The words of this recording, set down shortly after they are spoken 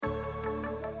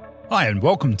Hi, and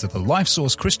welcome to the Life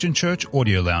Source Christian Church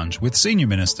Audio Lounge with Senior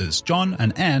Ministers John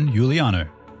and Anne Giuliano.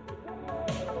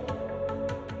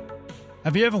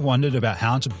 Have you ever wondered about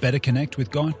how to better connect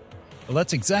with God? Well,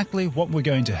 that's exactly what we're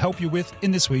going to help you with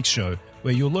in this week's show,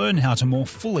 where you'll learn how to more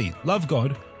fully love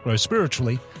God, grow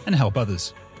spiritually, and help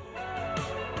others.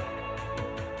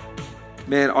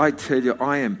 Man, I tell you,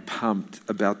 I am pumped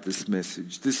about this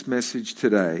message. This message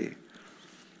today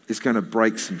is going to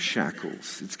break some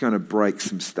shackles. It's going to break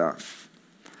some stuff.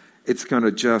 It's going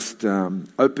to just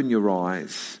open your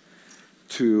eyes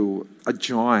to a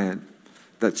giant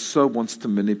that so wants to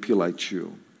manipulate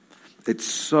you. It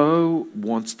so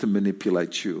wants to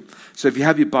manipulate you. So if you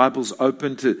have your Bibles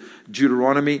open to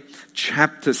Deuteronomy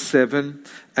chapter 7,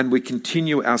 and we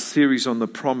continue our series on the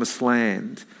Promised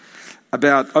Land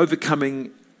about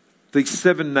overcoming these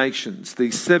 7 nations,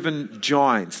 these 7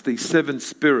 giants, these 7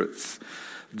 spirits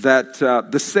that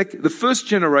the first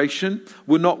generation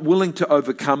were not willing to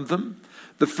overcome them.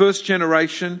 The first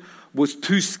generation was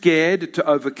too scared to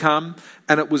overcome,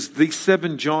 and it was these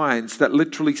 7 giants that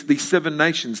literally, these 7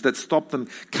 nations that stopped them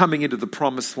coming into the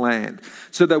Promised Land.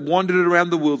 So they wandered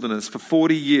around the wilderness for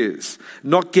 40 years,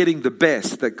 not getting the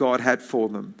best that God had for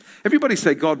them. Everybody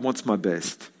say, God wants my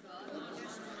best.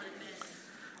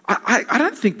 I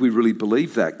don't think we really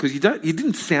believe that, because you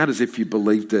didn't sound as if you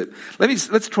believed it.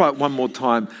 Let's try it one more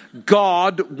time.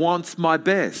 God wants my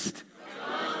best.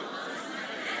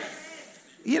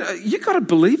 You know, you got to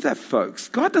believe that, folks.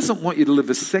 God doesn't want you to live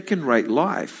a second-rate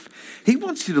life. He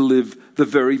wants you to live the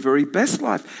very, very best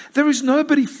life. There is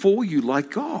nobody for you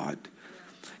like God.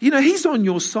 You know, He's on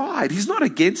your side. He's not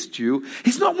against you.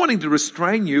 He's not wanting to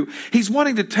restrain you. He's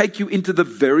wanting to take you into the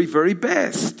very, very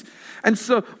best. And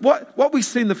so what we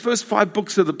see in the first 5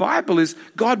 books of the Bible is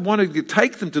God wanted to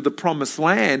take them to the Promised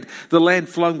Land, the land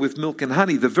flowing with milk and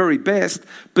honey, the very best,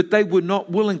 but they were not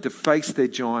willing to face their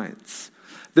giants.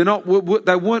 They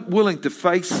weren't willing to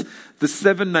face the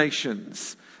 7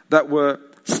 nations that were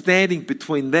standing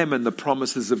between them and the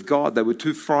promises of God. They were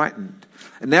too frightened.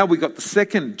 And now we got the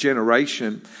second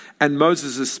generation, and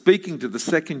Moses is speaking to the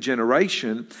second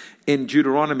generation in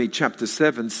Deuteronomy chapter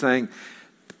 7, saying,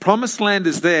 Promised Land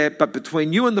is there, but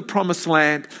between you and the Promised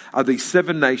Land are these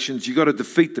 7 nations. You've got to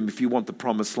defeat them if you want the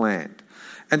Promised Land.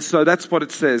 And so that's what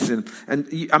it says. And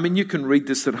I mean, you can read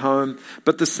this at home.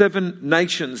 But the 7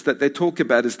 nations that they talk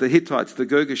about is the Hittites, the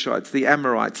Girgashites, the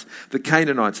Amorites, the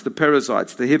Canaanites, the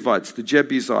Perizzites, the Hivites, the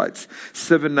Jebusites.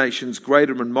 7 nations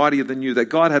greater and mightier than you that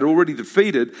God had already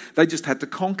defeated. They just had to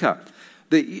conquer.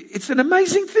 It's an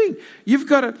amazing thing. You've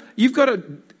got to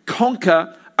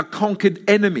conquer a conquered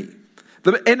enemy.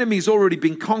 The enemy's already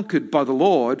been conquered by the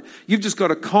Lord. You've just got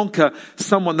to conquer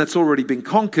someone that's already been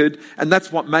conquered, and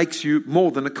that's what makes you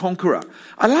more than a conqueror.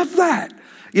 I love that.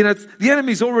 You know, the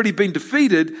enemy's already been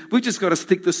defeated. We've just got to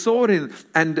stick the sword in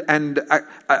and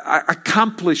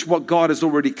accomplish what God has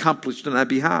already accomplished on our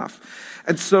behalf.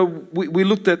 And so we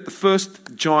looked at the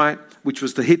first giant, which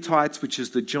was the Hittites, which is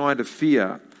the giant of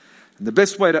fear. And the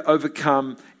best way to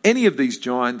overcome any of these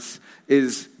giants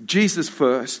is Jesus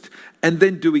first, and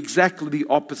then do exactly the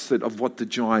opposite of what the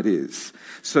giant is.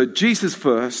 So Jesus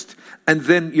first, and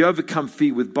then you overcome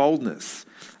fear with boldness.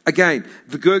 Again,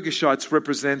 the Girgashites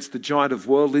represents the giant of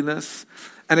worldliness.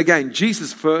 And again,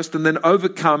 Jesus first, and then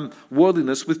overcome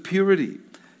worldliness with purity.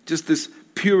 Just this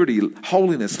purity,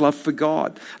 holiness, love for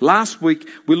God. Last week,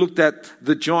 we looked at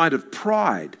the giant of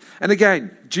pride. And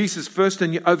again, Jesus first,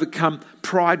 and you overcome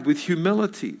pride with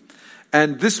humility.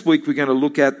 And this week, we're going to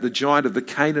look at the giant of the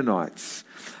Canaanites.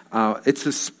 It's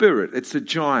a spirit. It's a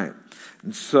giant.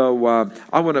 And so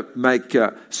I want to make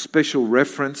a special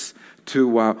reference to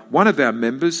one of our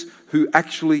members who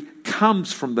actually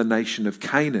comes from the nation of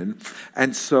Canaan.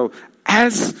 And so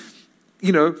as,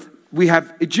 you know, we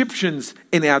have Egyptians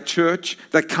in our church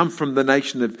that come from the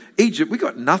nation of Egypt. We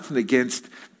got nothing against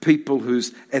people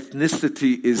whose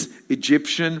ethnicity is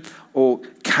Egyptian or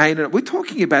Canaan. We're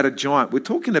talking about a giant. We're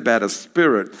talking about a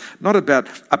spirit, not about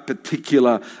a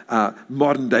particular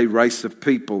modern day race of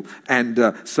people.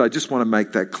 And so I just want to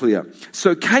make that clear.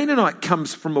 So Canaanite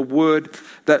comes from a word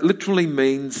that literally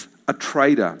means a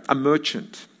trader, a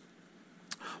merchant.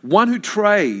 One who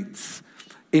trades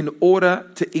in order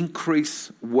to increase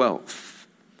wealth.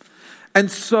 And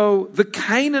so the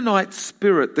Canaanite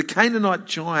spirit, the Canaanite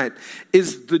giant,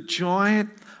 is the giant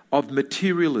of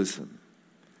materialism.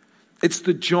 It's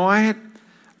the giant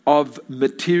of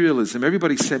materialism.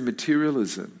 Everybody say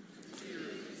materialism.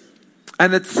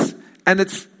 And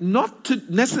it's not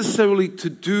necessarily to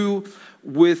do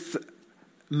with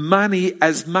money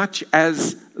as much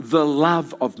as the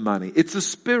love of money. It's a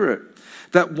spirit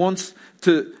that wants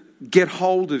to get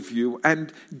hold of you.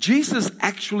 And Jesus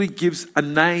actually gives a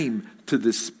name to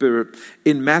this spirit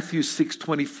in Matthew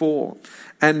 6:24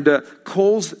 and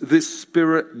calls this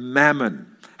spirit Mammon.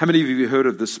 How many of you have heard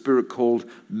of the spirit called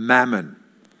Mammon?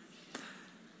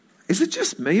 Is it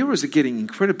just me, or is it getting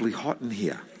incredibly hot in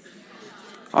here?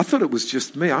 I thought it was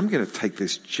just me. I'm going to take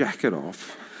this jacket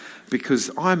off because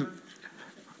I'm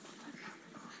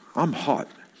hot.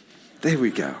 There we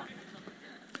go.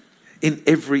 In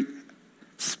every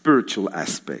spiritual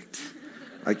aspect.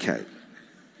 Okay.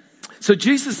 So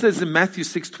Jesus says in Matthew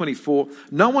 6:24,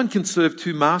 no one can serve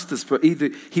two masters, for either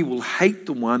he will hate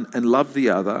the one and love the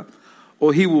other,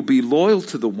 or he will be loyal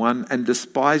to the one and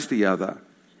despise the other.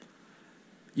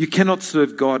 You cannot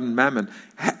serve God and mammon.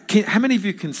 How many of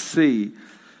you can see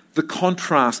the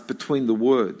contrast between the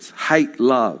words? Hate,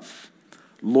 love,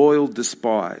 loyal,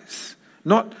 despise.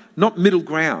 Not middle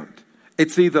ground.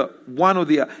 It's either one or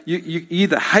the other. You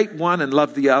either hate one and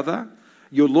love the other.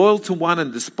 You're loyal to one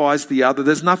and despise the other.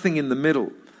 There's nothing in the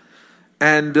middle.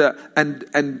 And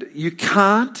you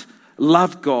can't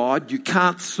love God. You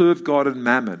can't serve God and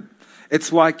mammon.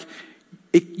 It's like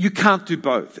you can't do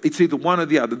both. It's either one or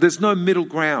the other. There's no middle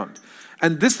ground.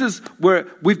 And this is where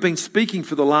we've been speaking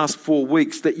for the last 4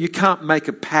 weeks, that you can't make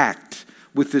a pact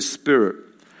with this spirit.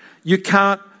 You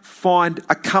can't find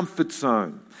a comfort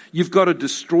zone. You've got to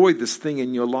destroy this thing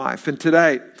in your life. And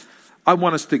today, I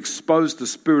want us to expose the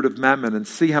spirit of mammon and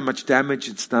see how much damage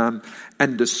it's done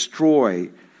and destroy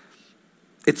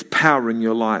its power in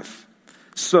your life.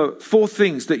 So 4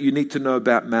 things that you need to know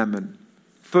about mammon.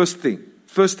 First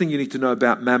thing you need to know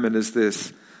about mammon is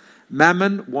this.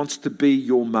 Mammon wants to be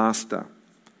your master.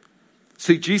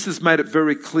 See, Jesus made it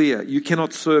very clear. You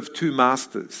cannot serve two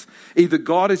masters. Either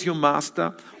God is your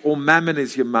master or mammon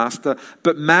is your master.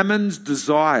 But mammon's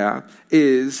desire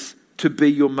is to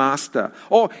be your master.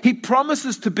 Or he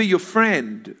promises to be your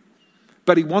friend,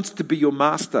 but he wants to be your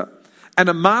master. And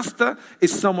a master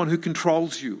is someone who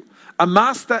controls you. A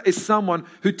master is someone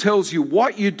who tells you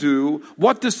what you do,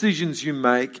 what decisions you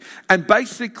make, and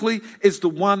basically is the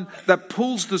one that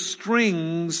pulls the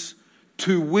strings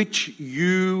to which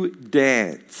you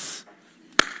dance.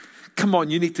 Come on,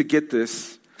 you need to get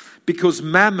this. Because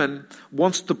mammon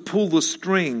wants to pull the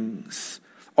strings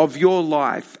of your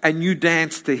life and you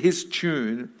dance to his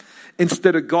tune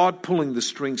instead of God pulling the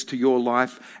strings to your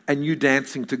life and you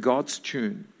dancing to God's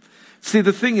tune. See,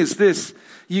 the thing is this,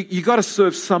 you got to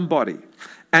serve somebody.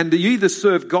 And you either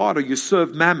serve God or you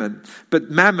serve mammon.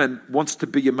 But mammon wants to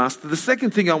be your master. The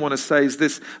second thing I want to say is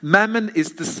this. Mammon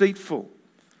is deceitful.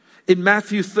 In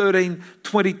Matthew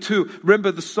 13:22,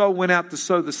 remember the sower went out to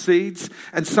sow the seeds.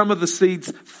 And some of the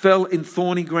seeds fell in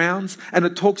thorny grounds. And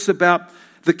it talks about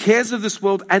the cares of this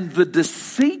world and the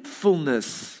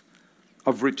deceitfulness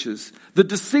of riches. The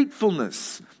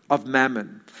deceitfulness of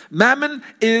mammon. Mammon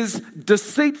is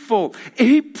deceitful.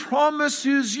 He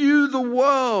promises you the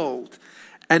world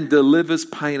and delivers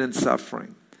pain and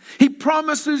suffering. He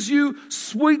promises you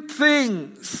sweet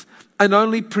things and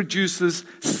only produces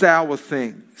sour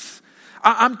things.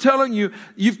 I'm telling you,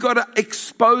 you've got to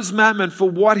expose mammon for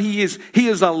what he is. He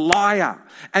is a liar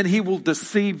and he will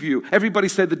deceive you. Everybody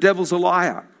say the devil's a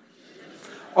liar.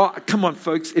 Oh, come on,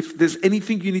 folks. If there's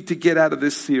anything you need to get out of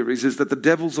this series is that the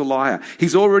devil's a liar.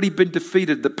 He's already been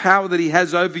defeated. The power that he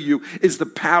has over you is the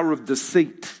power of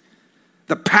deceit.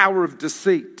 The power of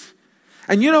deceit.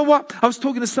 And you know what? I was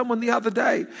talking to someone the other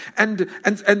day, and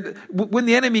when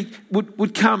the enemy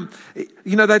would come,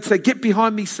 you know, they'd say, "Get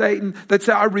behind me, Satan." They'd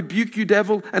say, "I rebuke you,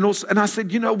 devil." And I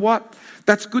said, you know what?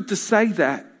 That's good to say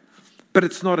that, but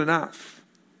it's not enough.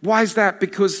 Why is that?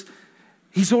 Because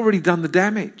he's already done the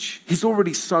damage. He's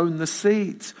already sown the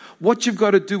seeds. What you've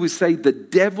got to do is say, the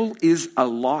devil is a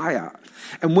liar.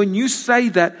 And when you say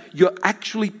that, you're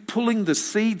actually pulling the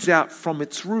seeds out from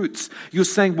its roots. You're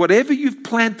saying, whatever you've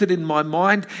planted in my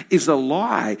mind is a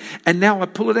lie. And now I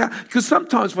pull it out. Because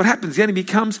sometimes what happens, the enemy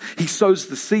comes, he sows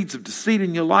the seeds of deceit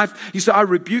in your life. You say, "I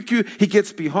rebuke you." He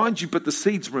gets behind you, but the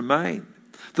seeds remain.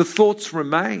 The thoughts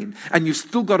remain, and you've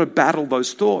still got to battle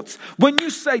those thoughts. When you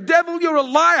say, "Devil, you're a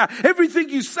liar. Everything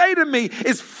you say to me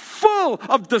is full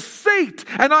of deceit,"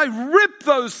 and I rip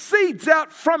those seeds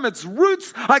out from its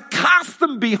roots, I cast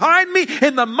them behind me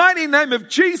in the mighty name of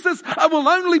Jesus. I will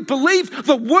only believe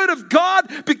the word of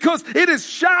God because it is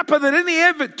sharper than any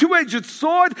two-edged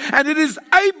sword, and it is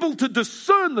able to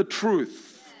discern the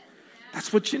truth.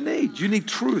 That's what you need. You need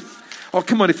truth. Oh,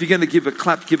 come on, if you're going to give a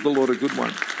clap, give the Lord a good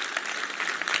one.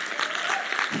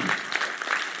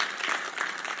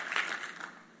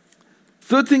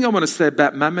 Third thing I want to say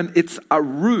about mammon, it's a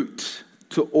root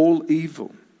to all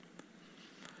evil.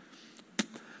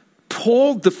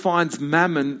 Paul defines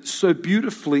mammon so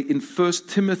beautifully in 1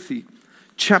 Timothy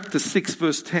chapter 6,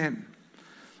 verse 10.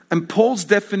 And Paul's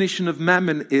definition of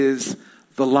mammon is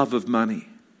the love of money.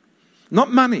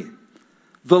 Not money,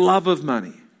 the love of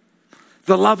money.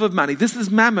 The love of money. This is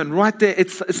mammon right there.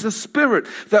 It's a spirit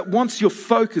that wants your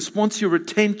focus, wants your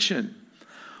attention,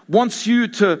 wants you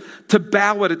to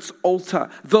bow at its altar.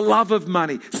 The love of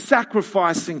money,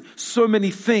 sacrificing so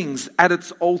many things at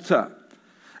its altar.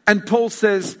 And Paul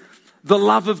says the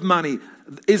love of money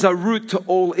is a root to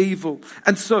all evil.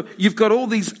 And so you've got all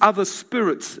these other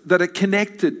spirits that are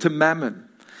connected to mammon.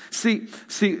 See,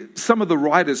 some of the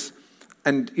writers,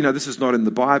 and this is not in the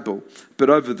Bible,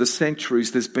 but over the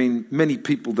centuries there's been many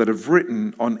people that have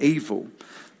written on evil.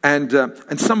 And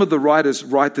some of the writers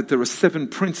write that there are 7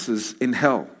 princes in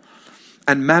hell.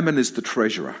 And mammon is the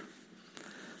treasurer.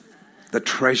 The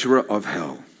treasurer of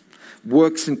hell.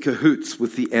 Works in cahoots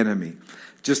with the enemy.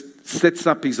 Just sets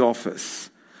up his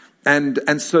office.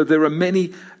 And so there are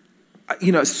many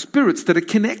spirits that are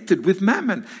connected with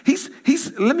mammon.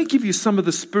 Let me give you some of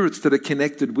the spirits that are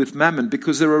connected with mammon,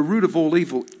 because they're a root of all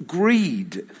evil.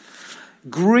 Greed.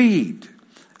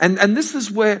 And this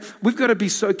is where we've got to be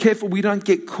so careful we don't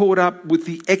get caught up with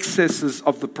the excesses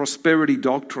of the prosperity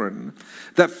doctrine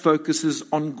that focuses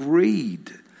on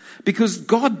greed. Because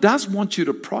God does want you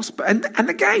to prosper. And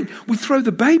again, we throw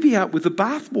the baby out with the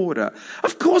bathwater.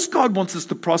 Of course God wants us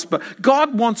to prosper.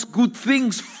 God wants good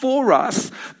things for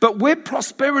us. But where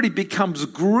prosperity becomes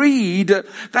greed,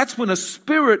 that's when a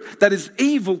spirit that is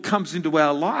evil comes into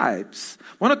our lives.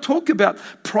 I want to talk about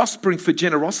prospering for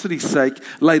generosity's sake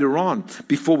later on,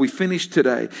 before we finish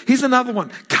today. Here's another one,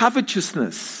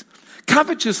 covetousness.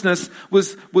 Covetousness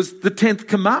was the 10th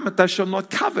commandment, thou shalt not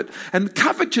covet. And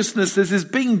covetousness is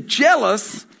being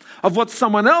jealous of what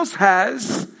someone else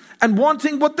has and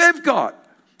wanting what they've got.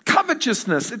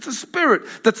 Covetousness, it's a spirit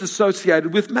that's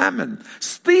associated with mammon.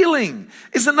 Stealing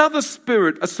is another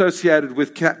spirit associated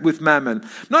with mammon.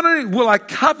 Not only will I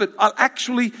covet, I'll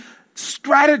actually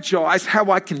strategize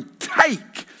how I can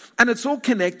take. And it's all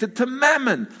connected to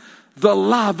mammon. The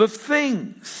love of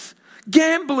things.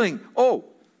 Gambling. Oh,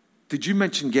 did you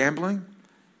mention gambling?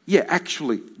 Yeah,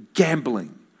 actually,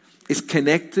 gambling is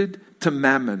connected to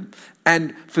mammon.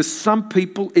 And for some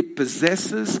people, it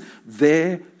possesses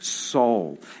their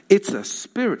soul. It's a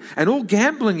spirit. And all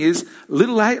gambling is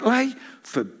little outlay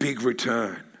for big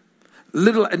return. I'm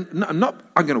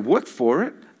going to work for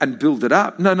it and build it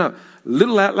up. No.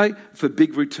 Little outlay for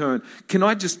big return. Can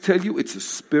I just tell you, it's a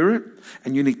spirit,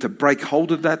 and you need to break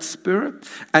hold of that spirit.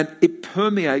 And it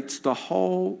permeates the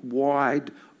whole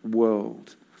wide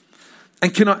world.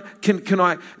 And can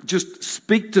I just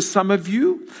speak to some of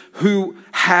you who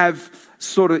have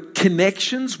sort of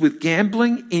connections with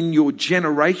gambling in your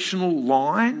generational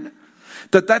line?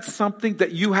 That's something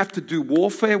that you have to do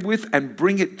warfare with and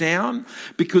bring it down,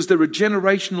 because there are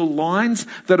generational lines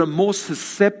that are more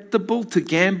susceptible to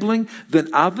gambling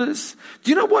than others. Do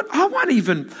you know what? I won't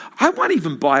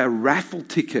even buy a raffle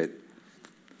ticket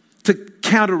to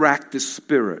counteract this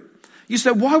spirit. You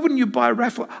say, why wouldn't you buy a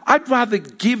raffle? I'd rather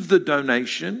give the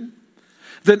donation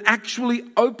than actually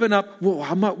open up, well,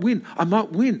 I might win,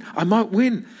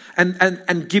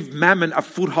 and give mammon a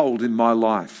foothold in my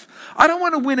life. I don't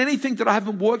want to win anything that I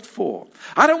haven't worked for.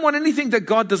 I don't want anything that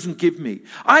God doesn't give me.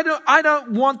 I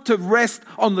don't want to rest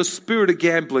on the spirit of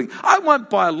gambling. I won't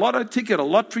buy a lotto ticket, a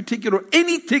lottery ticket, or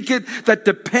any ticket that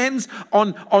depends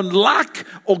on luck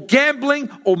or gambling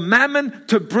or mammon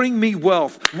to bring me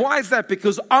wealth. Why is that?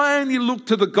 Because I only look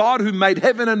to the God who made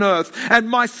heaven and earth, and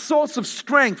my source of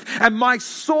strength and my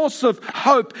source of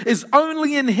hope is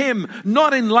only in Him,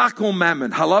 not in luck or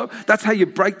mammon. Hello? That's how you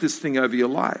break this thing over your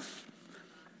life.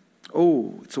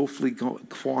 Oh, it's awfully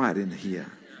quiet in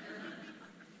here.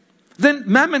 Then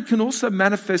mammon can also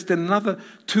manifest in another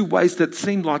 2 ways that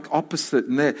seem like opposite.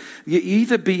 And you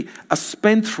either be a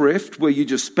spendthrift where you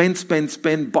just spend,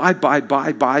 buy.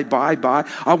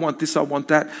 I want this, I want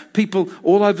that. People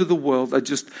all over the world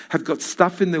have got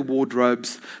stuff in their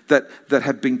wardrobes that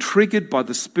have been triggered by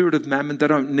the spirit of mammon. They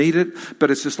don't need it, but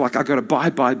it's just like, I got to buy.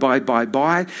 I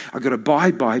got to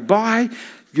buy.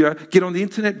 Get on the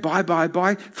internet,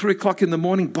 buy. 3 o'clock in the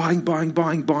morning, buying.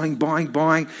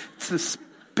 It's the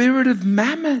spirit of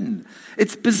mammon.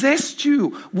 It's possessed you.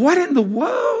 What in the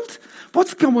world?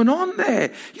 What's going on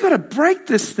there? You got to break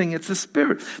this thing. It's a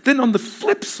spirit. Then on the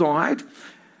flip side,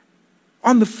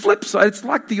 it's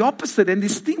like the opposite end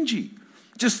is stingy.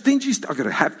 Just stingy. I've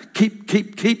got to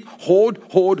keep,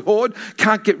 hoard.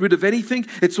 Can't get rid of anything.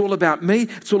 It's all about me.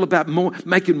 It's all about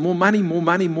making more money.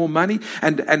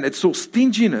 And it's all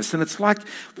stinginess. And it's like,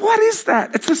 what is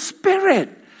that? It's a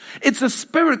spirit. It's a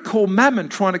spirit called mammon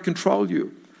trying to control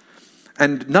you.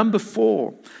 And number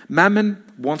 4, mammon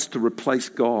wants to replace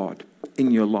God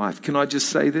in your life. Can I just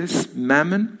say this?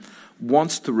 Mammon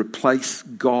wants to replace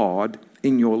God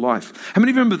in your life. How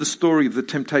many remember the story of the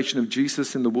temptation of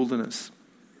Jesus in the wilderness?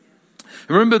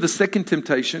 Remember the second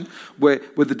temptation where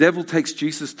the devil takes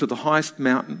Jesus to the highest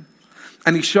mountain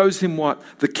and he shows him what?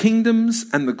 The kingdoms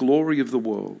and the glory of the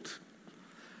world.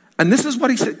 And this is what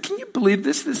he said. Can you believe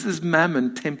this? This is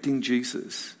mammon tempting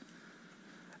Jesus.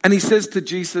 And he says to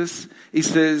Jesus, he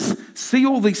says, see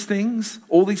all these things,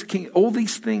 all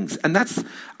these things. And that's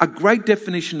a great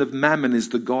definition of mammon, is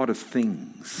the God of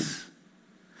things.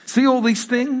 See all these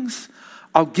things?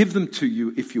 I'll give them to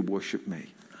you if you worship me.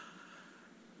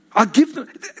 I'll give them.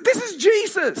 This is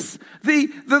Jesus,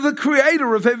 the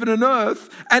creator of heaven and earth,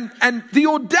 and the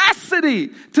audacity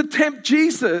to tempt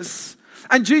Jesus.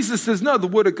 And Jesus says, no, the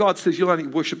word of God says you'll only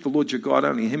worship the Lord your God,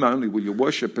 only him only will you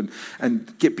worship,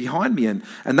 and get behind me and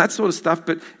that sort of stuff.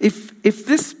 But if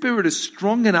this spirit is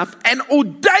strong enough and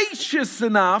audacious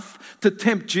enough to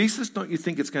tempt Jesus, don't you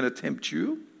think it's going to tempt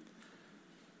you?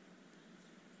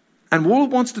 And all it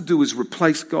wants to do is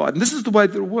replace God. And this is the way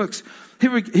that it works.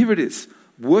 Here it is.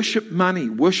 Worship money,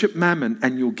 worship mammon,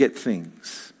 and you'll get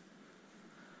things.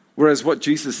 Whereas what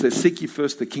Jesus says, seek ye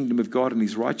first the kingdom of God and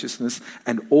his righteousness,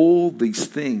 and all these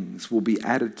things will be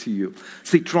added to you.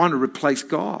 See, trying to replace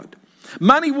God.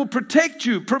 Money will protect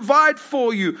you, provide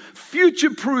for you,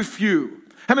 future-proof you.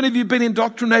 How many of you have been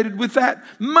indoctrinated with that?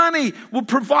 Money will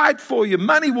provide for you.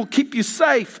 Money will keep you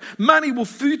safe. Money will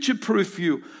future-proof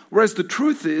you. Whereas the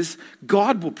truth is,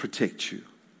 God will protect you.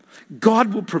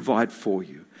 God will provide for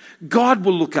you. God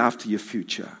will look after your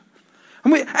future.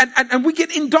 And we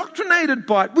get indoctrinated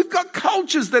by it. We've got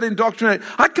cultures that indoctrinate.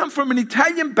 I come from an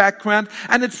Italian background,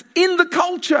 and it's in the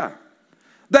culture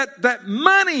that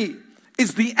money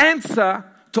is the answer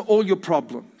to all your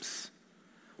problems.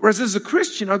 Whereas as a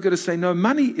Christian, I've got to say, no,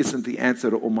 money isn't the answer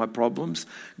to all my problems.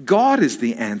 God is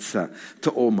the answer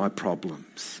to all my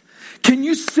problems. Can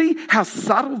you see how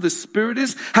subtle the spirit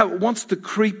is? How it wants to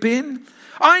creep in?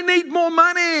 I need more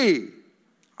money.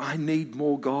 I need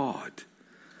more God.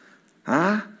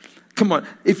 Huh? Come on.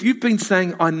 If you've been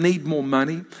saying, I need more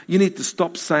money, you need to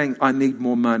stop saying, I need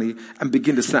more money, and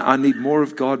begin to say, I need more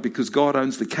of God, because God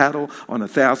owns the cattle on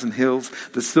 1,000 hills.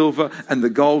 The silver and the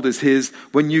gold is his.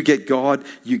 When you get God,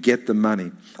 you get the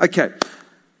money. Okay.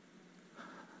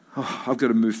 Oh, I've got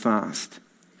to move fast.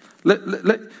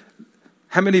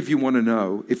 How many of you want to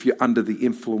know if you're under the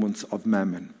influence of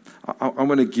mammon? I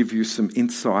want to give you some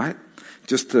insight,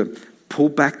 just to pull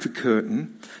back the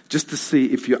curtain, just to see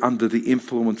if you're under the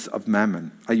influence of mammon.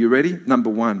 Are you ready? Number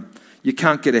 1, you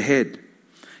can't get ahead.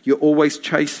 You're always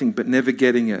chasing but never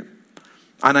getting it.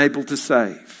 Unable to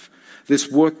save. This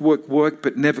work,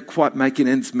 but never quite making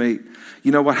ends meet.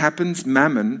 You know what happens?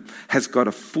 Mammon has got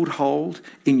a foothold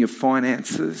in your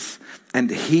finances, and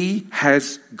he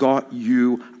has got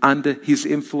you under his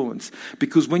influence.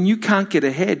 Because when you can't get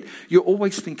ahead, you're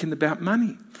always thinking about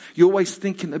money. You're always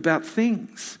thinking about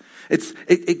things.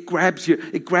 It grabs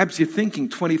your thinking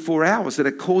 24 hours, and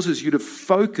it causes you to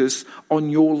focus on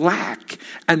your lack.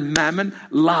 And mammon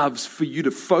loves for you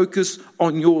to focus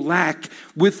on your lack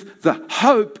with the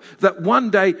hope that one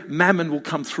day mammon will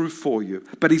come through for you.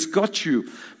 But he's got you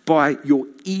by your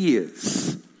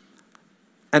ears.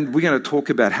 And we're going to talk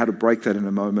about how to break that in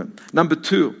a moment. Number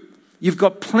 2, you've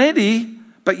got plenty,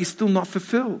 but you're still not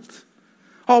fulfilled.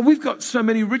 Oh, we've got so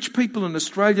many rich people in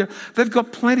Australia. They've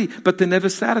got plenty, but they're never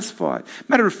satisfied.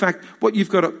 Matter of fact, what you've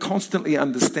got to constantly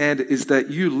understand is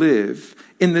that you live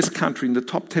in this country in the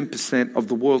top 10% of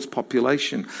the world's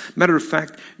population. Matter of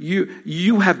fact,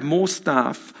 you have more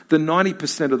staff than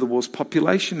 90% of the world's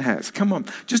population has. Come on,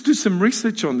 just do some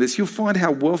research on this. You'll find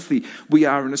how wealthy we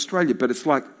are in Australia, but it's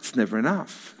like, it's never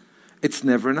enough. It's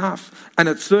never enough. And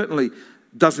it certainly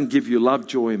doesn't give you love,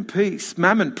 joy, and peace.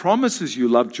 Mammon promises you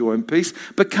love, joy, and peace,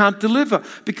 but can't deliver,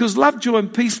 because love, joy,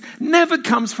 and peace never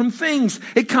comes from things.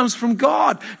 It comes from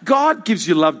God. God gives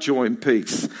you love, joy, and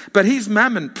peace. But here's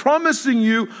mammon promising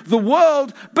you the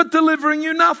world, but delivering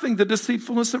you nothing, the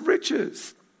deceitfulness of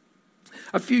riches.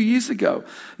 A few years ago,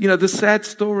 the sad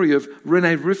story of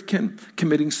Rene Rifkin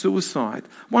committing suicide.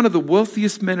 One of the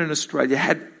wealthiest men in Australia,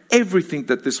 had everything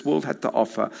that this world had to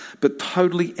offer, but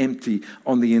totally empty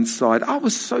on the inside. I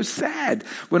was so sad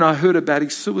when I heard about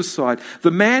his suicide.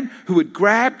 The man who had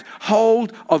grabbed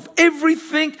hold of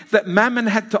everything that mammon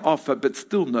had to offer, but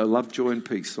still no love, joy, and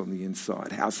peace on the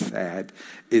inside. How sad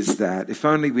is that? If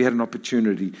only we had an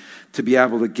opportunity to be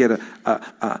able to get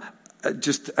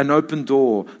just an open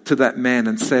door to that man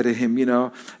and say to him,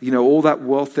 all that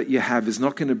wealth that you have is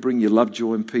not going to bring you love,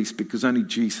 joy, and peace, because only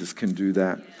Jesus can do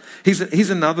that. Here's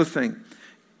another thing.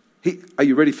 Are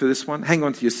you ready for this one? Hang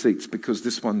on to your seats, because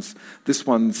this one's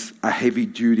a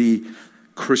heavy-duty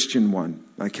Christian one,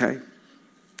 okay?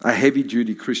 A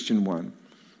heavy-duty Christian one.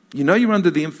 You're under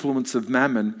the influence of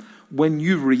mammon when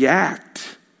you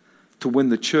react to when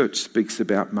the church speaks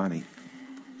about money.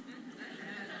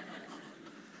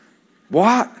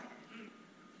 What?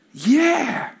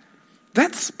 Yeah,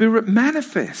 that spirit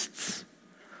manifests.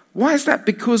 Why is that?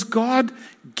 Because God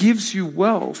gives you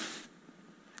wealth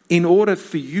in order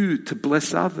for you to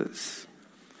bless others.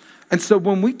 And so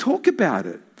when we talk about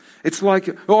it, it's like,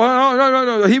 oh,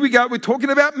 no, here we go, we're talking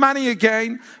about money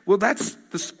again. Well, that's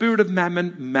the spirit of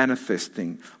mammon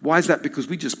manifesting. Why is that? Because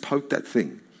we just poked that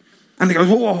thing. And it goes,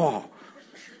 whoa.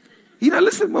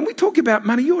 Listen, when we talk about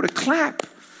money, you ought to clap.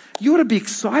 You ought to be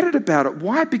excited about it.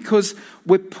 Why? Because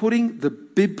we're putting the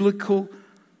biblical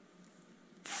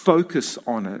focus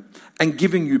on it and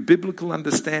giving you biblical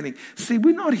understanding. See,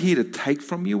 we're not here to take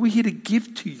from you. We're here to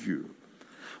give to you.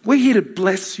 We're here to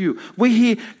bless you. We're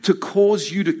here to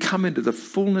cause you to come into the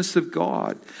fullness of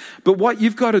God. But what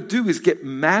you've got to do is get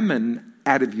mammon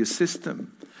out of your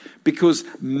system, because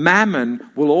mammon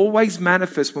will always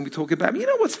manifest when we talk about it.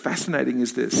 What's fascinating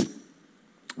is this.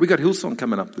 We got Hillsong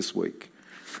coming up this week.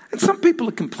 And some people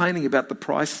are complaining about the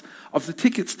price of the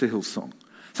tickets to Hillsong.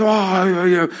 So,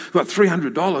 got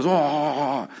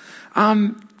 $300.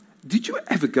 Did you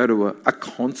ever go to a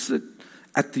concert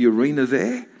at the arena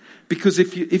there? Because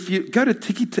if you go to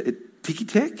Tiki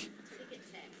Tech,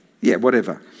 yeah,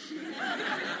 whatever,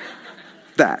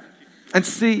 that, and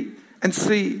see,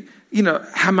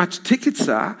 how much tickets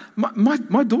are.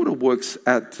 My daughter works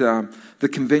at the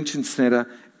convention center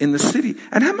in the city,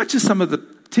 and how much are some of the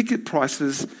ticket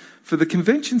prices for the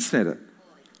convention center?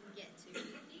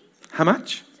 How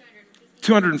much?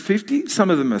 $250. Some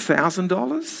of them are $1,000,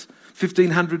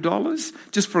 $1,500,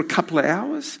 just for a couple of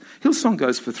hours. Hillsong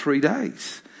goes for 3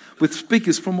 days with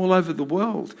speakers from all over the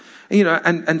world.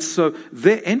 And so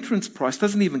their entrance price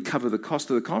doesn't even cover the cost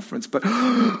of the conference. But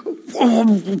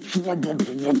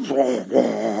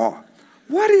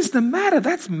what is the matter?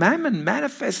 That's mammon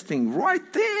manifesting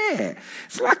right there.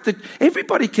 It's like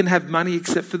everybody can have money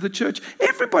except for the church.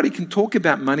 Everybody can talk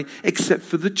about money except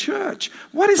for the church.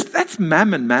 That's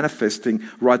mammon manifesting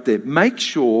right there. Make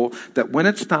sure that when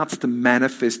it starts to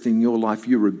manifest in your life,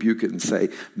 you rebuke it and say,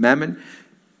 Mammon,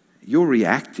 you're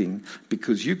reacting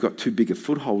because you've got too big a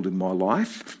foothold in my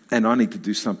life and I need to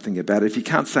do something about it. If you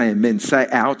can't say amen, say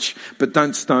ouch, but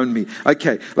don't stone me.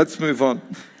 Okay, let's move on.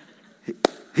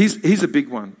 Here's a big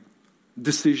one.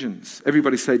 Decisions.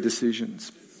 Everybody say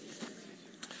decisions.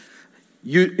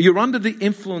 You're under the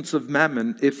influence of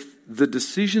mammon if the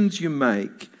decisions you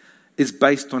make is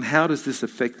based on how does this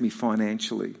affect me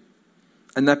financially?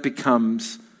 And that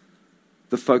becomes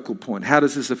the focal point. How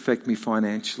does this affect me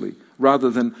financially? Rather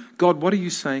than, God, what are you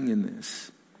saying in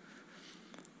this?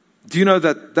 Do you know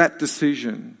that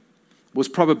decision was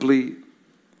probably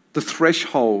the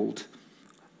threshold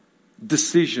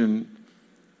decision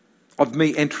of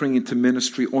me entering into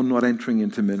ministry or not entering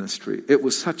into ministry? It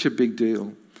was such a big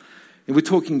deal. And we're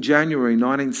talking January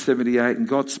 1978, and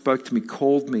God spoke to me,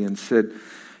 called me and said,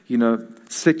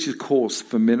 set your course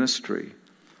for ministry.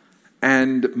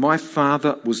 And my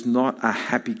father was not a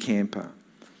happy camper.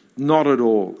 Not at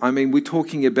all. I mean, we're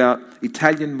talking about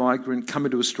Italian migrant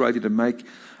coming to Australia to make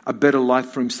a better life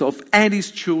for himself and his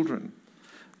children.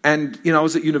 And, I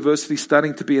was at university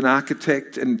studying to be an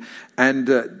architect, and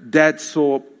Dad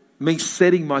saw me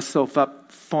setting myself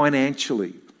up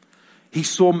financially. He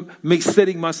saw me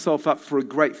setting myself up for a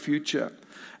great future.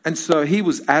 And so he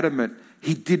was adamant.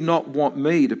 He did not want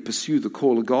me to pursue the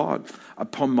call of God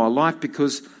upon my life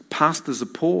because pastors are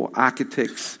poor.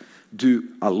 Architects do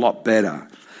a lot better.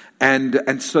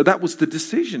 And so that was the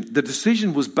decision. The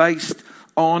decision was based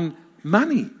on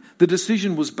money. The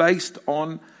decision was based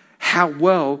on how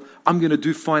well I'm going to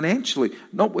do financially.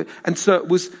 And so it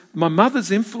was my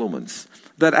mother's influence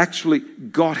that actually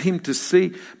got him to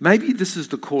see, maybe this is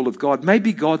the call of God.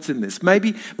 Maybe God's in this.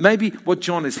 Maybe what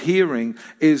John is hearing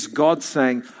is God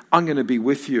saying, I'm going to be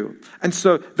with you. And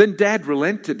so then Dad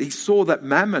relented. He saw that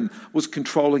mammon was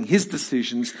controlling his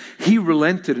decisions. He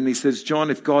relented and he says,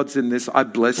 John, if God's in this, I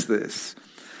bless this.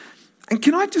 And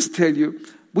can I just tell you,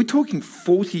 we're talking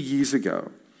 40 years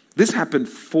ago. This happened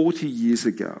 40 years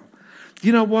ago.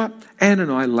 You know what? Anne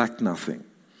and I lacked nothing.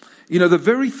 The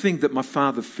very thing that my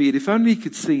father feared, if only he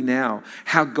could see now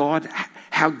how God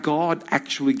how God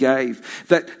actually gave.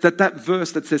 That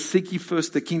verse that says, seek ye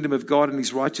first the kingdom of God and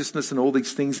his righteousness, and all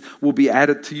these things will be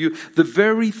added to you. The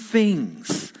very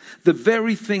things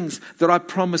that I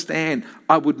promised Anne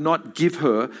I would not give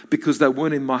her because they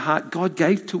weren't in my heart, God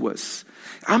gave to us.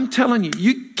 I'm telling you,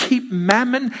 you keep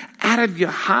mammon out of your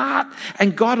heart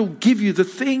and God will give you the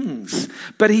things.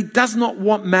 But he does not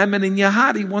want mammon in your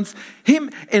heart. He wants him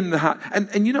in the heart.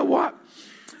 And you know what?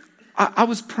 I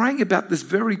was praying about this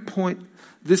very point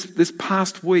this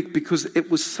past week because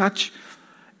it was such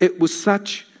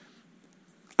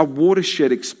a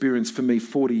watershed experience for me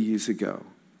 40 years ago.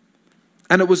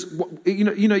 And it was,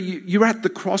 you're at the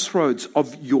crossroads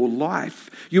of your life.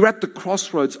 You're at the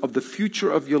crossroads of the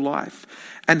future of your life.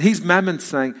 And here's Mammon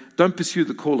saying, don't pursue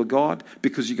the call of God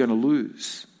because you're going to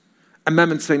lose. And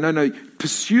Mammon saying, no,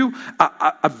 pursue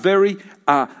a very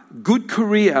good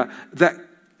career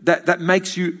that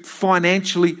makes you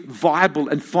financially viable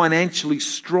and financially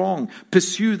strong.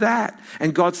 Pursue that.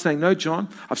 And God's saying, no, John,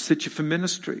 I've set you for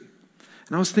ministry.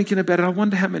 And I was thinking about it. I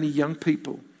wonder how many young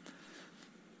people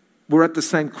were at the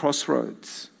same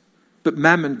crossroads. But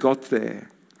Mammon got there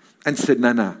and said,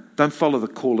 no, don't follow the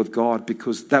call of God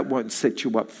because that won't set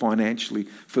you up financially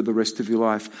for the rest of your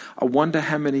life. I wonder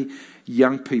how many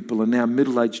young people and now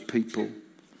middle-aged people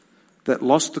that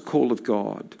lost the call of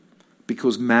God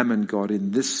because Mammon got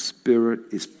in. This spirit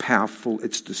is powerful.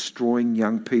 It's destroying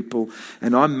young people.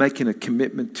 And I'm making a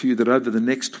commitment to you that over the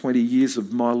next 20 years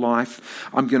of my life,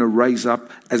 I'm going to raise up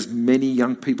as many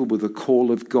young people with the call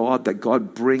of God that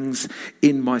God brings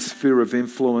in my sphere of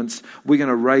influence. We're going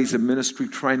to raise a ministry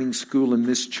training school in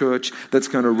this church that's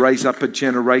going to raise up a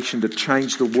generation to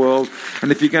change the world.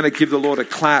 And if you're going to give the Lord a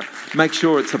clap, make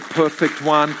sure it's a perfect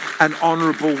one, an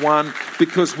honorable one,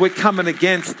 because we're coming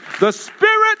against the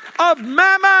spirit of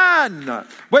mammon.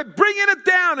 We're bringing it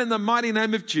down in the mighty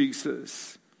name of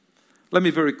Jesus. Let me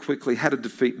very quickly, how to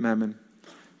defeat mammon.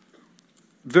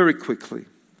 Very quickly.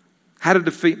 How to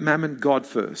defeat mammon? God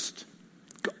first.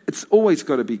 It's always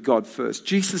got to be God first.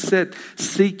 Jesus said,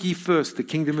 seek ye first the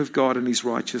kingdom of God and his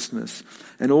righteousness,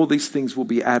 and all these things will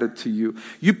be added to you.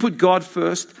 You put God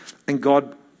first, and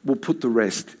God will put the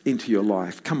rest into your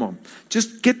life. Come on.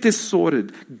 Just get this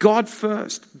sorted. God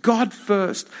first. God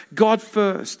first. God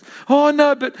first. Oh,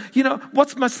 no, but,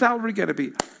 what's my salary going to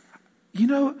be?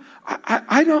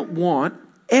 I don't want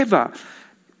ever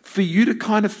for you to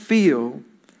kind of feel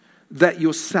that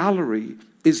your salary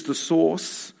is the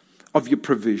source of your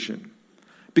provision.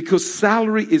 Because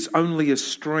salary is only a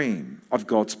stream of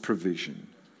God's provision.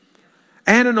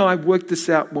 Anne and I worked this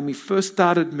out when we first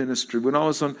started ministry, when I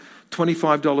was on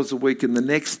 $25 a week, and the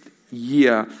next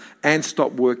year Anne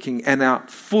stopped working and our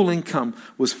full income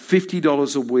was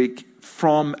 $50 a week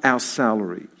from our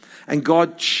salary. And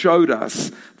God showed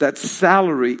us that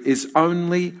salary is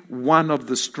only one of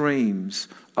the streams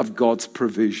of God's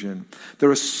provision. There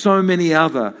are so many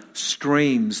other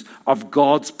streams of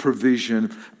God's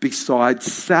provision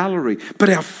besides salary. But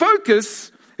our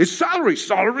focus is salary,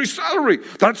 salary, salary.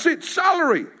 That's it,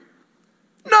 salary.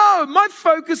 No, my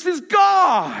focus is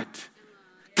God.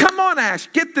 Come on, Ash,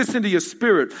 get this into your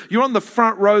spirit. You're on the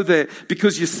front row there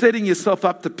because you're setting yourself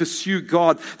up to pursue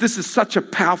God. This is such a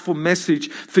powerful message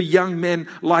for young men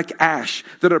like Ash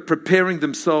that are preparing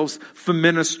themselves for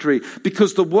ministry,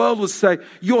 because the world will say,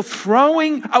 you're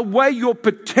throwing away your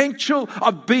potential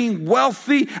of being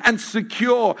wealthy and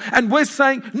secure. And we're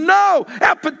saying, no,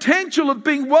 our potential of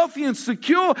being wealthy and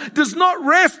secure does not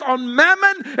rest on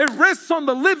mammon. It rests on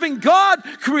the living God,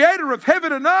 creator of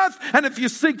heaven and earth. And if you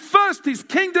seek first his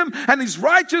kingdom and his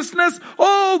righteousness,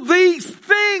 all these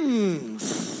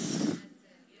things,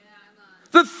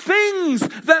 the things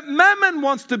that mammon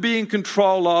wants to be in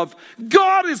control of,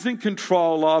 God is in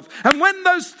control of. And when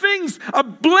those things are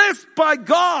blessed by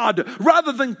God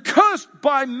rather than cursed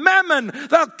by mammon,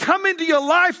 they'll come into your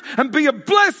life and be a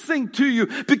blessing to you,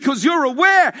 because you're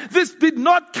aware this did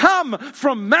not come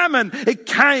from mammon. It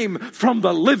came from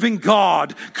the living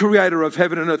God, creator of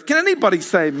heaven and earth. Can anybody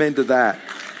say amen to that?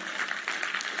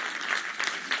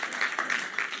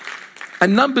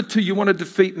 And number 2, you want to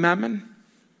defeat mammon?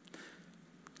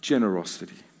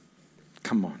 Generosity.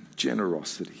 Come on,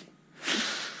 generosity.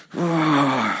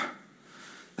 Oh,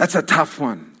 that's a tough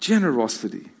one.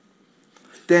 Generosity.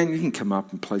 Dan, you can come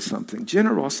up and play something.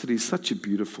 Generosity is such a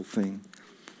beautiful thing.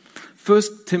 1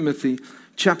 Timothy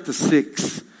chapter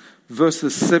 6,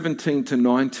 verses 17 to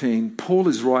 19, Paul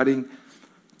is writing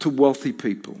to wealthy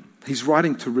people. He's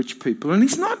writing to rich people. And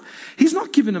he's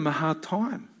not giving them a hard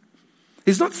time.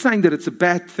 He's not saying that it's a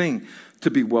bad thing to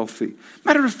be wealthy.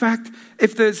 Matter of fact,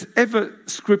 if there's ever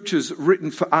scriptures written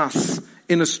for us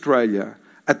in Australia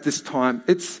at this time,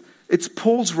 it's It's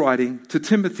Paul's writing to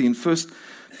Timothy in 1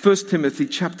 Timothy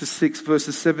chapter 6,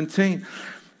 verses 17.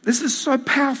 This is so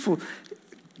powerful.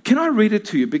 Can I read it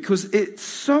to you? Because it's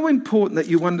so important that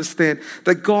you understand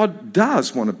that God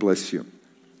does want to bless you.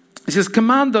 It says,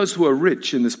 command those who are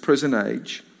rich in this present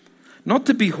age not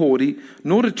to be haughty,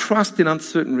 nor to trust in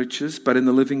uncertain riches, but in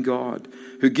the living God,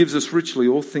 who gives us richly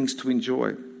all things to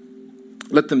enjoy.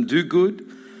 Let them do good,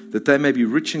 that they may be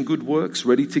rich in good works,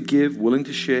 ready to give, willing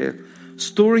to share,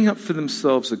 storing up for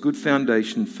themselves a good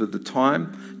foundation for the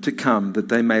time to come, that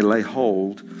they may lay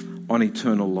hold on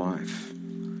eternal life.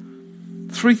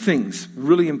 3 things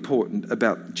really important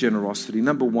about generosity.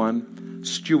 Number 1,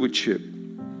 stewardship.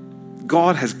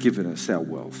 God has given us our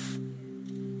wealth.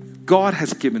 God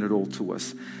has given it all to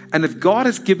us. And if God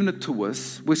has given it to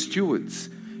us, we're stewards.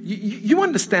 You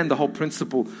understand the whole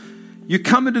principle. You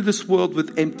come into this world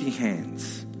with empty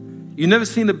hands. You've never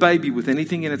seen a baby with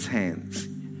anything in its hands.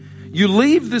 You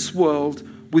leave this world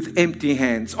with empty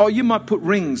hands. Oh, you might put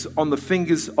rings on the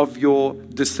fingers of your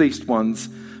deceased ones,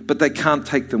 but they can't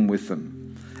take them with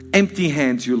them. Empty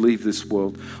hands you leave this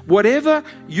world. Whatever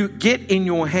you get in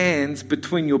your hands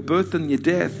between your birth and your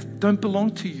death don't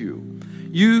belong to you.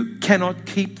 You cannot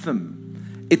keep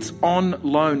them. It's on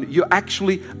loan. You're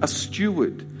actually a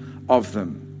steward of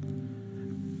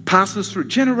them. Passes through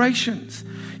generations.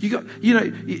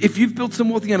 If you've built some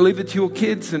wealth, you're going to leave it to your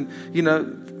kids, and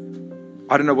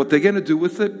I don't know what they're going to do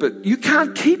with it, but you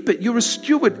can't keep it. You're a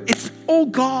steward. It's all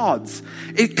God's.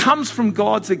 It comes from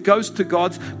God's. It goes to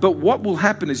God's. But what will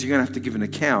happen is you're going to have to give an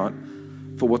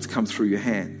account for what's come through your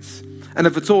hands. And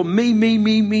if it's all me,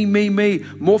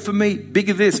 more for me,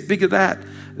 bigger this, bigger that,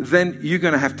 then you're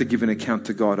going to have to give an account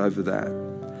to God over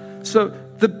that. So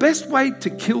the best way to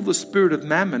kill the spirit of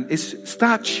mammon is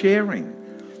start sharing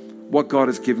what God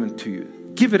has given to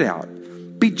you. Give it out.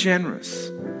 Be generous.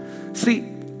 See,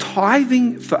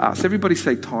 tithing for us, everybody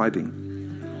say tithing.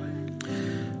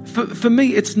 For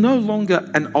me, it's no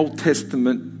longer an Old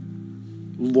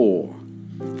Testament law.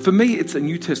 For me, it's a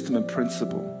New Testament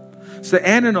principle. So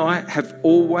Anne and I have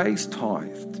always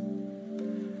tithed.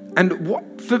 And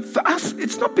for us,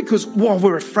 it's not because,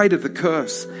 we're afraid of the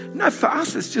curse. No, for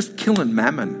us, it's just killing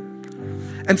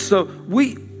mammon. And so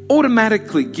we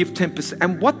automatically give 10%.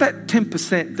 And what that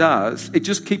 10% does, it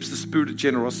just keeps the spirit of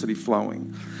generosity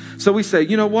flowing. So we say,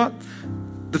 you know what?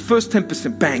 The first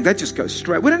 10%, bang, that just goes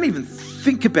straight. We don't even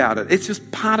think about it. It's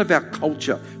just part of our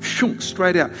culture. Shunk,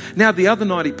 straight out. Now the other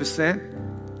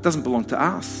 90% doesn't belong to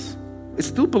us. It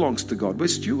still belongs to God. We're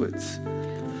stewards.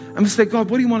 And we say, God,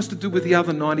 what do you want us to do with the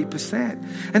other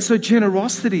 90%? And so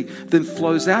generosity then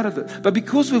flows out of it. But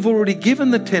because we've already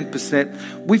given the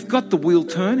 10%, we've got the wheel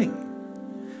turning.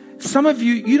 Some of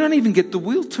you don't even get the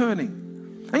wheel turning.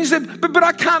 And you said, but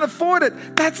I can't afford it.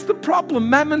 That's the problem.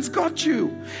 Mammon's got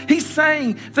you. He's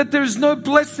saying that there's no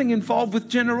blessing involved with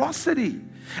generosity.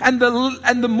 And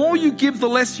the more you give, the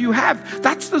less you have.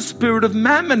 That's the spirit of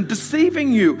mammon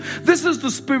deceiving you. This is the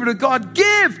spirit of God.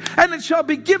 Give, and it shall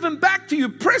be given back to you.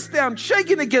 Pressed down,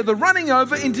 shaken together, running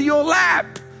over into your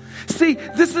lap. See,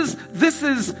 this is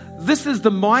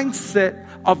the mindset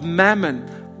of mammon.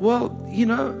 Well,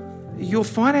 your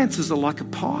finances are like a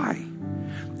pie.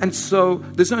 And so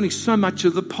there's only so much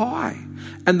of the pie.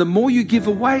 And the more you give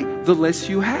away, the less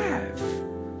you have.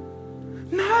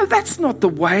 No, that's not the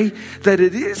way that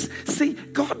it is. See,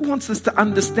 God wants us to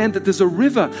understand that there's a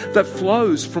river that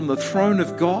flows from the throne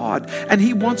of God, and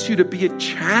He wants you to be a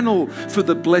channel for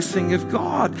the blessing of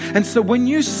God. And so when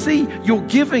you see your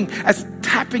giving as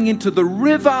tapping into the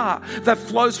river that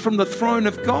flows from the throne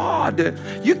of God,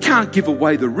 you can't give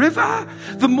away the river.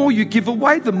 The more you give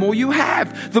away, the more you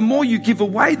have. The more you give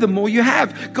away, the more you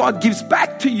have. God gives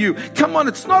back to you. Come on,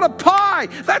 it's not a pie.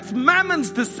 That's mammon's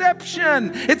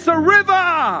deception. It's a river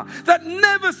that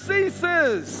never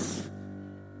ceases.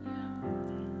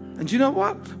 And you know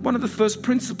what? One of the first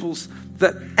principles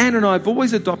that Anne and I have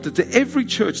always adopted to every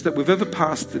church that we've ever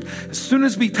pastored, as soon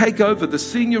as we take over the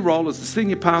senior role as the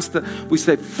senior pastor, we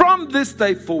say, from this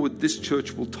day forward, this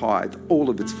church will tithe all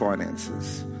of its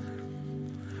finances.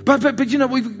 But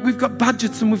we've got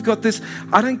budgets and we've got this.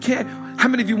 I don't care. How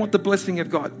many of you want the blessing of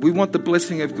God? We want the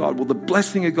blessing of God. Well, the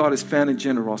blessing of God is found in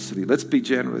generosity. Let's be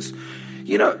generous.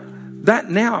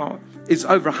 That now is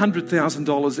over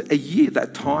 $100,000 a year,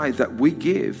 that tithe that we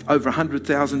give, over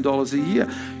 $100,000 a year.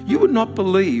 You would not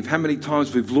believe how many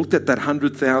times we've looked at that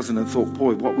 $100,000 and thought,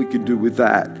 boy, what we could do with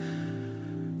that.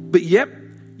 But yep,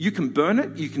 you can burn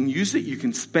it, you can use it, you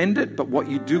can spend it, but what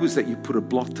you do is that you put a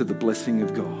block to the blessing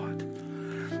of God.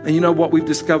 And you know what we've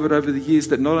discovered over the years?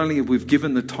 That not only have we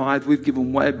given the tithe, we've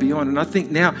given way beyond. And I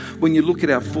think now when you look at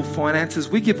our full finances,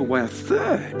 we give away a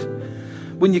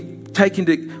third. When you take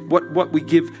into what we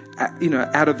give,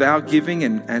 out of our giving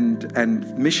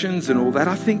and missions and all that,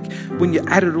 I think when you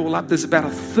add it all up, there's about a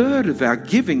third of our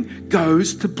giving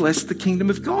goes to bless the kingdom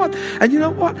of God. And you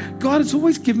know what? God has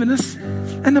always given us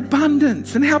an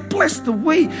abundance. And how blessed are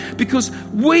we? Because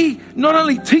we not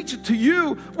only teach it to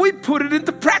you, we put it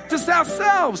into practice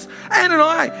ourselves. Anne and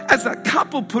I, as a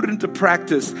couple, put it into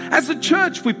practice. As a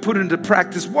church, we put it into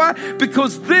practice. Why?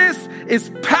 Because this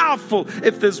is powerful.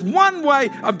 If there's one way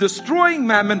of destroying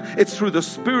mammon, it's through the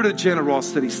spirit of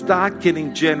generosity. Start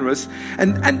getting generous.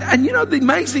 And the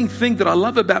amazing thing that I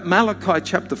love about Malachi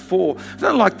chapter 4, I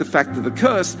don't like the fact of the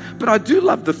curse, but I do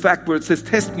love the fact where it says,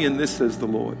 test me in this, says the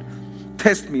Lord.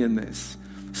 Test me in this.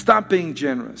 Start being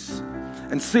generous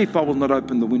and see if I will not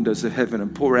open the windows of heaven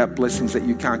and pour out blessings that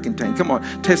you can't contain. Come on,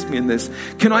 test me in this.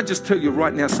 Can I just tell you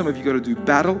right now, some of you got to do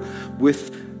battle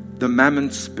with the mammon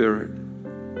spirit.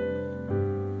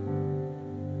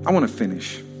 I want to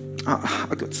finish.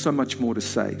 I've got so much more to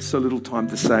say, so little time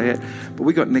to say it, but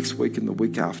we got next week and the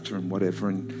week after and whatever,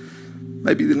 and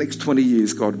maybe the next 20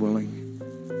 years, God willing.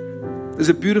 There's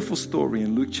a beautiful story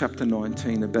in Luke chapter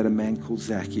 19 about a man called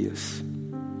Zacchaeus.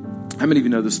 How many of you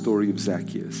know the story of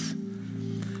Zacchaeus?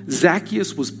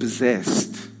 Zacchaeus was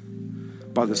possessed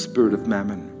by the spirit of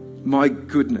mammon. My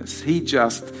goodness, he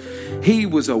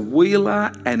was a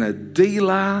wheeler and a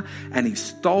dealer, and he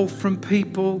stole from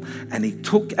people,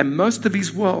 and most of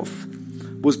his wealth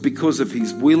was because of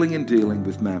his wheeling and dealing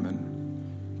with mammon.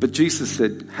 But Jesus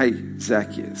said, hey,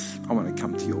 Zacchaeus, I want to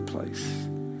come to your place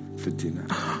for dinner.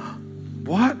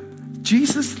 What?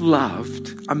 Jesus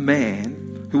loved a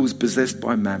man who was possessed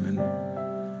by mammon.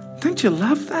 Don't you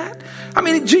love that? I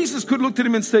mean, Jesus could have looked at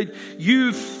him and said,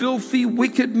 you filthy,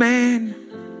 wicked man.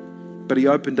 But he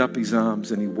opened up his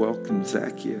arms and he welcomed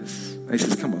Zacchaeus. And he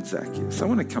says, come on, Zacchaeus, I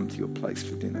want to come to your place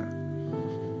for dinner.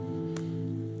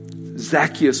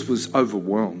 Zacchaeus was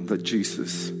overwhelmed that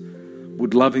Jesus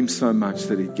would love him so much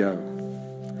that he'd go.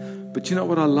 But you know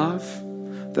what I love?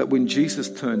 That when Jesus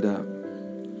turned up,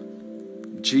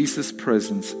 Jesus'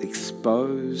 presence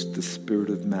exposed the spirit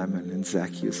of mammon in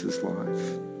Zacchaeus'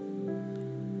 life.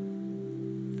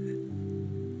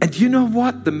 And you know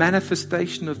what the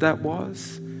manifestation of that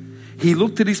was? He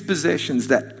looked at his possessions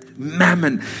that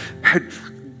mammon had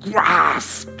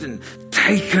grasped and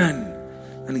taken.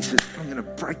 And he says, I'm going to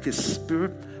break this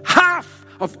spirit. Half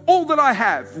of all that I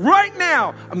have right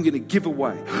now, I'm going to give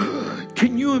away.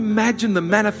 Can you imagine the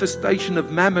manifestation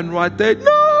of mammon right there?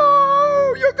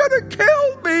 No, you're going to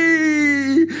kill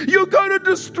me. You're going to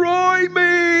destroy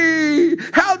me.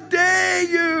 How dare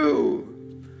you?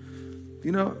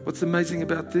 You know what's amazing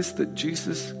about this? That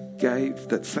Jesus gave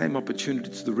that same opportunity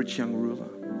to the rich young ruler.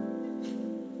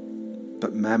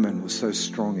 But mammon was so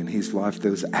strong in his life, there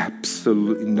was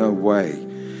absolutely no way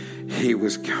he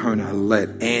was going to let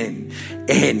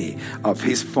any of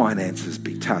his finances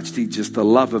be touched. The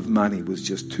love of money was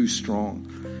just too strong.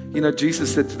 You know,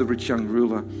 Jesus said to the rich young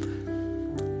ruler,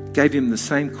 gave him the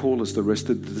same call as the rest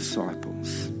of the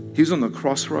disciples. He was on the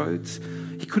crossroads.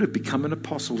 He could have become an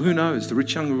apostle. Who knows? The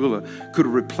rich young ruler could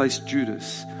have replaced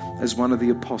Judas as one of the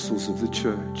apostles of the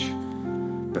church.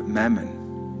 But mammon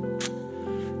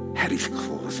had his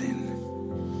claws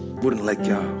in, wouldn't let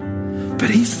go. But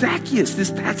he's Zacchaeus,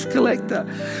 this tax collector.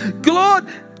 Lord,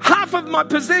 half of my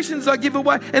possessions I give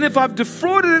away, and if I've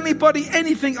defrauded anybody,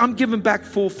 anything, I'm giving back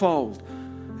fourfold.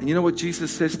 And you know what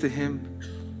Jesus says to him?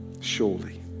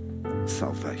 Surely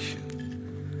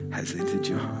salvation has entered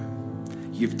your home.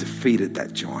 You've defeated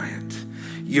that giant.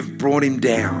 You've brought him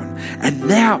down. And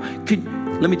now,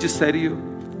 let me just say to you,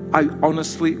 I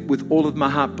honestly, with all of my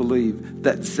heart, believe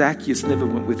that Zacchaeus never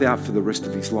went without for the rest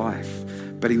of his life.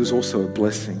 But he was also a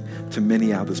blessing to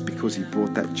many others because he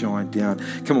brought that giant down.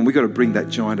 Come on, we've got to bring that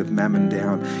giant of mammon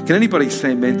down. Can anybody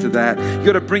say amen to that? You've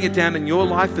got to bring it down in your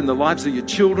life, in the lives of your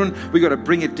children. We've got to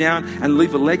bring it down and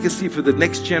leave a legacy for the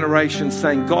next generation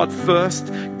saying, God first,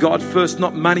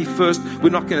 not money first. We're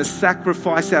not going to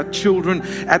sacrifice our children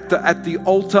at the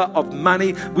altar of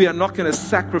money. We are not going to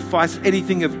sacrifice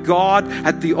anything of God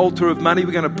at the altar of money.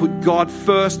 We're going to put God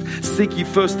first. Seek ye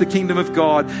first the kingdom of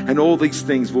God, and all these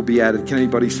things will be added. Can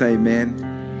anybody say amen?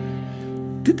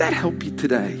 Did that help you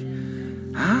today?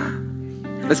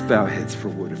 Let's bow our heads for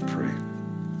a word of prayer.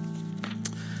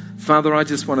 Father, I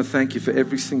just want to thank you for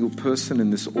every single person in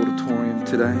this auditorium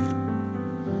today.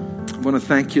 I want to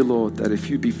thank you, Lord, that if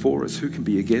you be for us, who can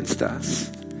be against us?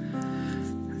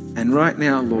 And right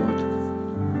now,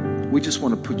 Lord, we just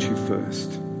want to put you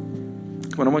first.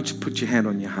 Come on, I want you to put your hand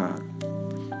on your heart.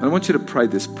 And I want you to pray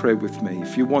this prayer with me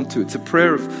if you want to. It's a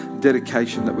prayer of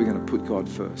dedication that we're going to put God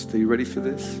first. Are you ready for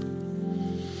this?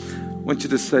 I want you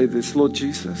to say this. Lord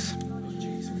Jesus,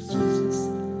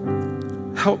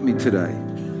 Help me today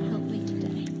Help me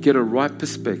today. get a right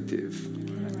perspective Get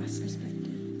a right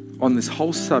perspective on this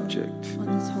whole subject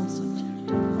on this whole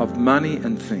subject of money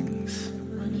and things. of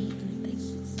money and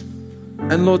things.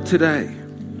 And Lord, today,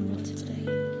 And Lord,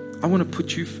 today, I want to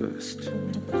put you first. I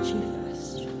want to put you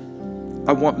first.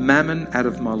 I want mammon out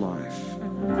of my life.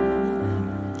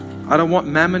 I don't want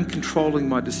mammon controlling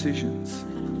my decisions.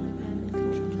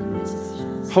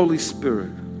 Holy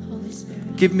Spirit, Holy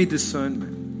Spirit, give me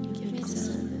discernment give me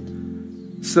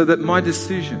discernment so that my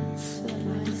decisions so that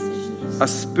my decisions are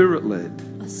spirit-led,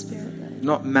 are spirit-led,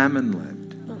 not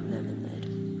mammon-led. not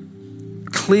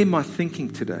mammon-led. Clear my thinking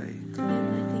today Clear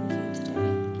my thinking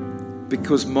today,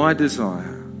 because my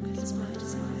desire because my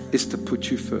desire is to put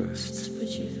you is first. to put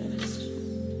you first.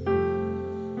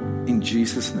 In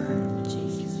Jesus' name, In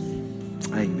Jesus'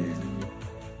 name. amen.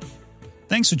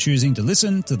 Thanks for choosing to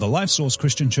listen to the Life Source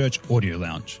Christian Church Audio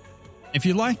Lounge. If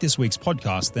you like this week's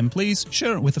podcast, then please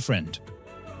share it with a friend.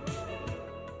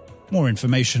 More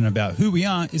information about who we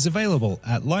are is available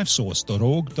at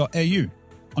lifesource.org.au.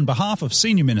 On behalf of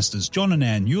Senior Ministers John and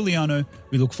Ann Giuliano,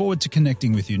 we look forward to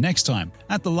connecting with you next time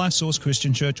at the Life Source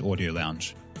Christian Church Audio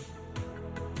Lounge.